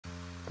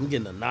I'm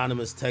getting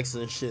anonymous texts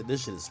and shit.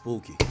 This shit is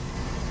spooky.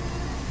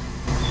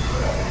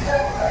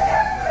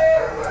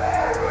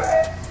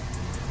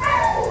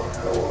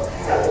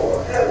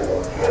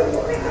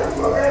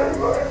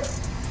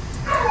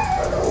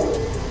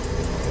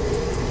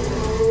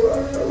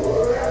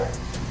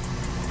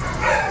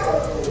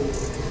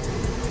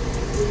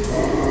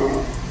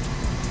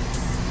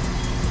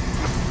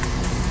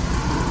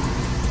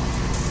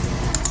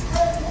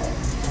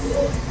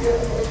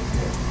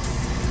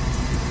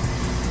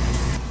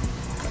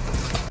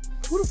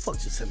 Who the fuck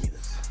just sent me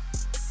this?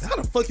 How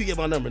the fuck you get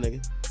my number,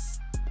 nigga?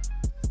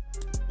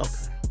 Okay.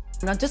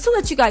 Now, just to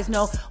let you guys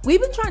know, we've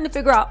been trying to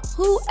figure out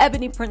who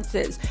Ebony Prince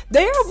is.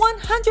 They are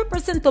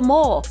 100% the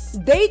mole.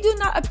 They do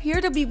not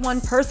appear to be one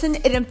person.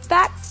 It in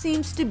fact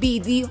seems to be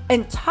the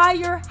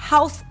entire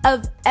house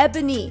of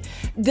Ebony.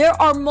 There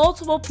are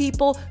multiple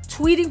people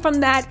tweeting from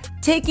that,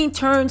 taking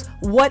turns,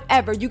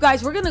 whatever. You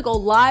guys, we're gonna go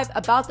live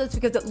about this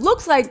because it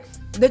looks like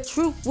the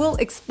truth will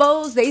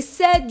expose. They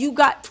said you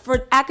got,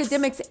 for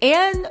academics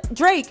and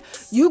Drake,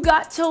 you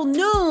got till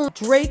noon.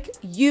 Drake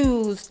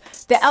used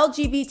the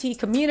LGBT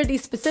community,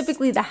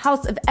 specifically the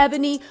House of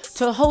Ebony,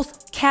 to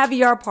host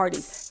caviar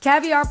parties.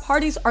 Caviar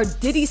parties are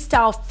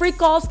Diddy-style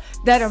freak-offs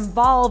that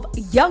involve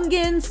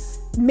youngins,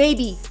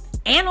 maybe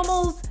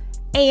animals,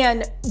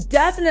 and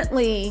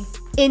definitely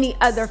any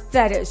other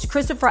fetish.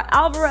 Christopher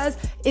Alvarez,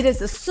 it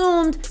is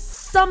assumed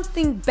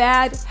something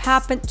bad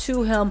happened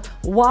to him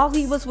while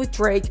he was with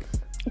Drake.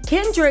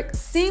 Kendrick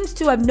seems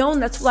to have known,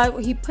 that's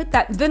why he put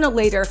that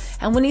ventilator.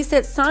 And when he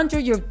said,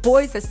 Sandra, your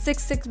boy's a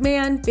 6'6"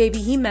 man, baby,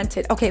 he meant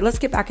it. Okay, let's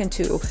get back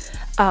into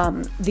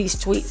these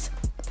tweets.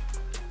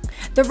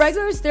 The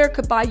regulars there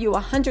could buy you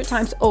 100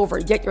 times over,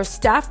 yet your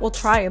staff will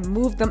try and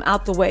move them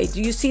out the way.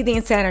 Do you see the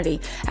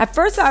insanity? At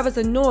first, I was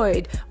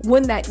annoyed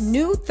when that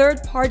new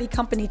third-party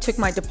company took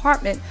my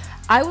department.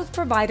 I was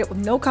provided with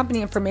no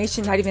company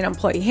information, not even an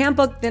employee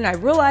handbook. Then I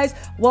realized,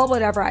 well,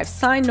 whatever, I've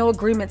signed no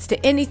agreements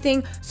to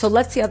anything, so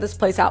let's see how this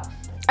plays out.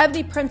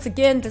 Ebony Prince,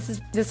 again,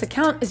 this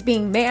account is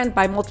being manned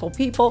by multiple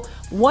people.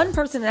 One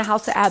person in the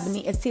House of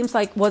Ebony, it seems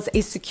like, was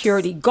a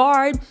security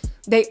guard.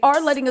 They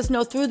are letting us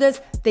know through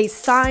this, they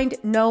signed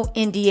no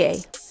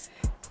NDA.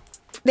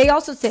 They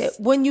also said,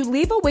 when you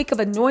leave a wake of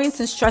annoyance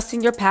and stress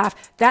in your path,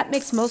 that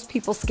makes most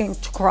people's skin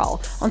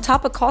crawl. On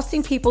top of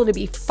costing people to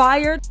be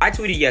fired. I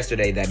tweeted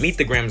yesterday that Meet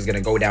the Graham is going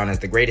to go down as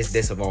the greatest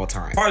diss of all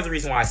time. Part of the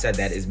reason why I said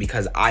that is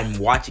because I'm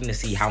watching to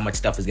see how much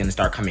stuff is going to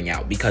start coming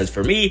out. Because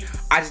for me,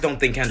 I just don't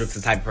think Kendrick's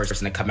the type of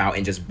person to come out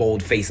and just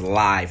bold-face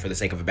lie for the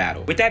sake of a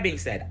battle. With that being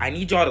said, I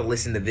need y'all to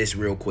listen to this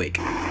real quick.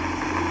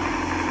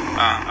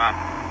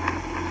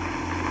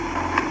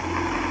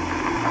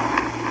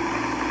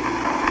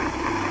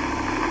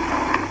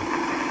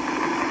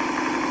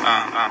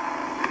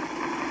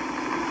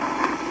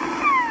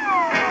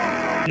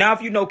 Now,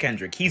 if you know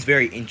Kendrick, he's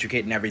very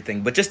intricate and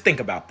everything, but just think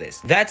about this.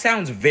 That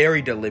sounds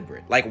very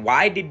deliberate. Like,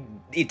 why did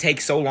it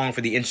take so long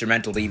for the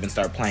instrumental to even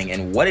start playing,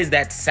 and what is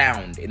that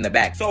sound in the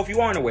back? So if you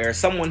aren't aware,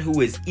 someone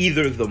who is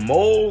either the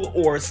mole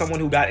or someone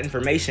who got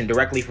information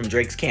directly from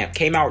Drake's camp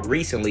came out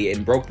recently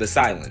and broke the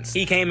silence.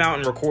 He came out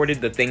and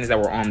recorded the things that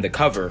were on the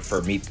cover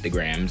for Meet the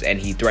Grams, and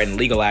he threatened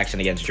legal action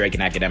against Drake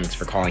and academics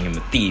for calling him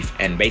a thief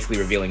and basically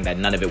revealing that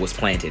none of it was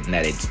planted and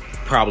that it's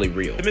probably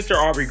real. To Mr.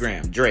 Aubrey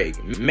Graham,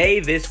 Drake, may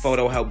this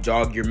photo help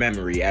jog your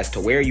memory as to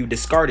where you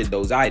discarded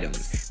those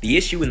items. The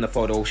issue in the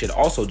photo should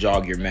also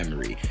jog your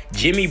memory.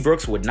 Jimmy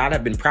Brooks would not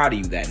have been proud of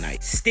you that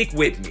night. Stick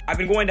with me. I've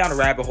been going down a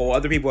rabbit hole.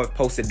 Other people have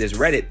posted this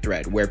Reddit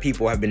thread where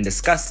people have been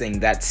discussing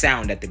that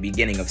sound at the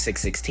beginning of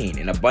 616,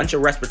 and a bunch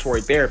of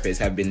respiratory therapists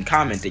have been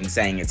commenting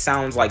saying it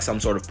sounds like some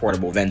sort of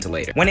portable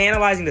ventilator. When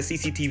analyzing the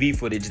CCTV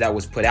footage that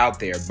was put out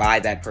there by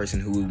that person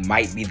who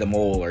might be the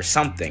mole or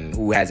something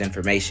who has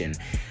information,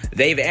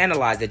 they've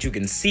analyzed that you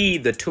can see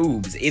the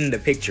tubes in the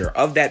picture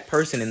of that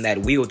person in that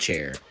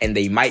wheelchair, and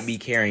they might be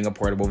carrying a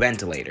portable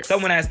ventilator.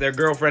 Someone asked their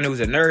girlfriend who's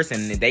a nurse,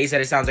 and they said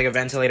it sounds like a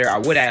ventilator. I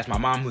would ask my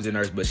mom who's a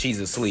nurse, but she's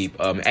asleep.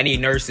 Any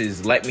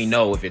nurses, let me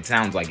know if it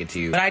sounds like it to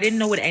you. But I didn't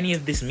know what any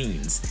of this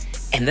means.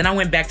 And then I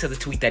went back to the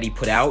tweet that he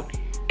put out,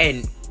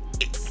 and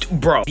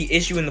bro, the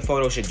issue in the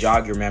photo should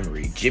jog your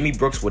memory. Jimmy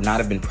Brooks would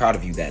not have been proud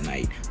of you that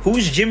night.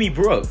 Who's Jimmy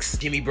Brooks?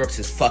 Jimmy Brooks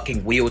is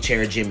fucking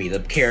Wheelchair Jimmy, the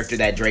character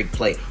that Drake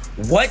played.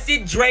 What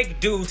did Drake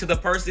do to the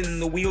person in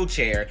the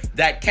wheelchair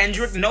that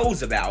Kendrick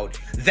knows about,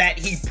 that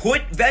he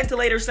put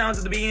ventilator sounds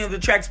at the beginning of the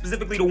track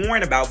specifically to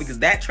warn about, because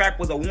that track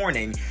was a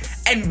warning?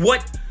 And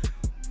what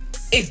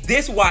is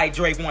this why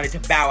Drake wanted to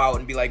bow out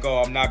and be like,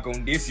 oh, I'm not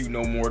gonna diss you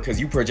no more because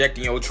you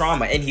projecting your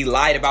trauma, and he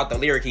lied about the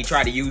lyric he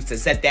tried to use to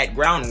set that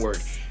groundwork?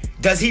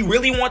 Does he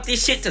really want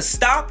this shit to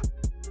stop?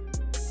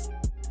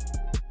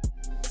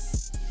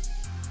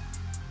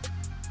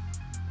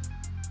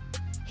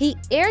 He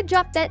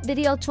airdropped that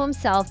video to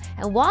himself,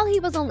 and while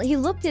he was on, he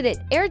looked at it,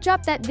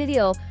 airdropped that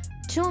video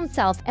to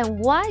himself, and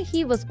while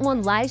he was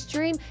on live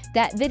stream,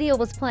 that video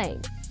was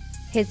playing.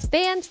 His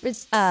fans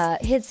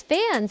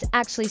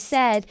actually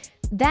said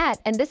that,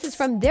 and this is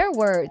from their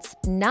words,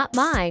 not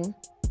mine,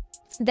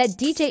 that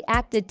DJ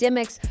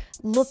Academics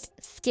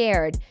looked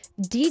scared.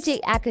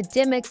 DJ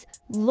Academics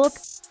look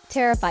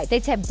terrified. They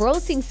said, bro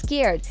seems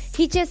scared.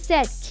 He just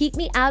said, keep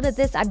me out of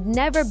this. I've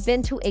never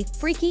been to a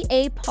freaky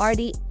A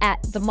party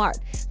at the Mark.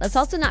 Let's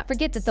also not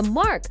forget that the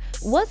Mark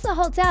was the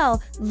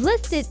hotel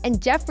listed in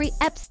Jeffrey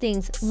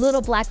Epstein's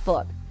Little Black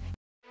Book.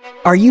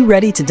 Are you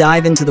ready to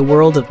dive into the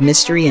world of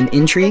mystery and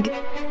intrigue?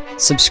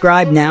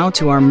 Subscribe now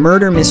to our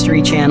Murder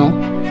Mystery channel,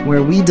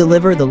 where we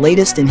deliver the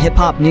latest in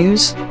hip-hop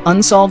news,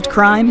 unsolved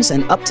crimes,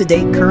 and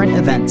up-to-date current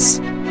events.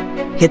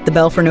 Hit the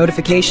bell for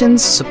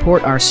notifications,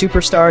 support our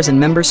superstars and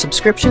member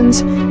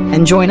subscriptions,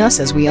 and join us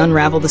as we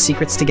unravel the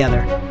secrets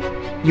together.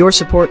 Your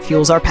support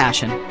fuels our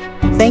passion.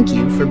 Thank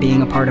you for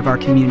being a part of our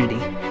community.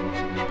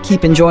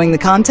 Keep enjoying the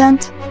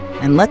content,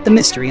 and let the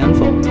mystery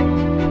unfold.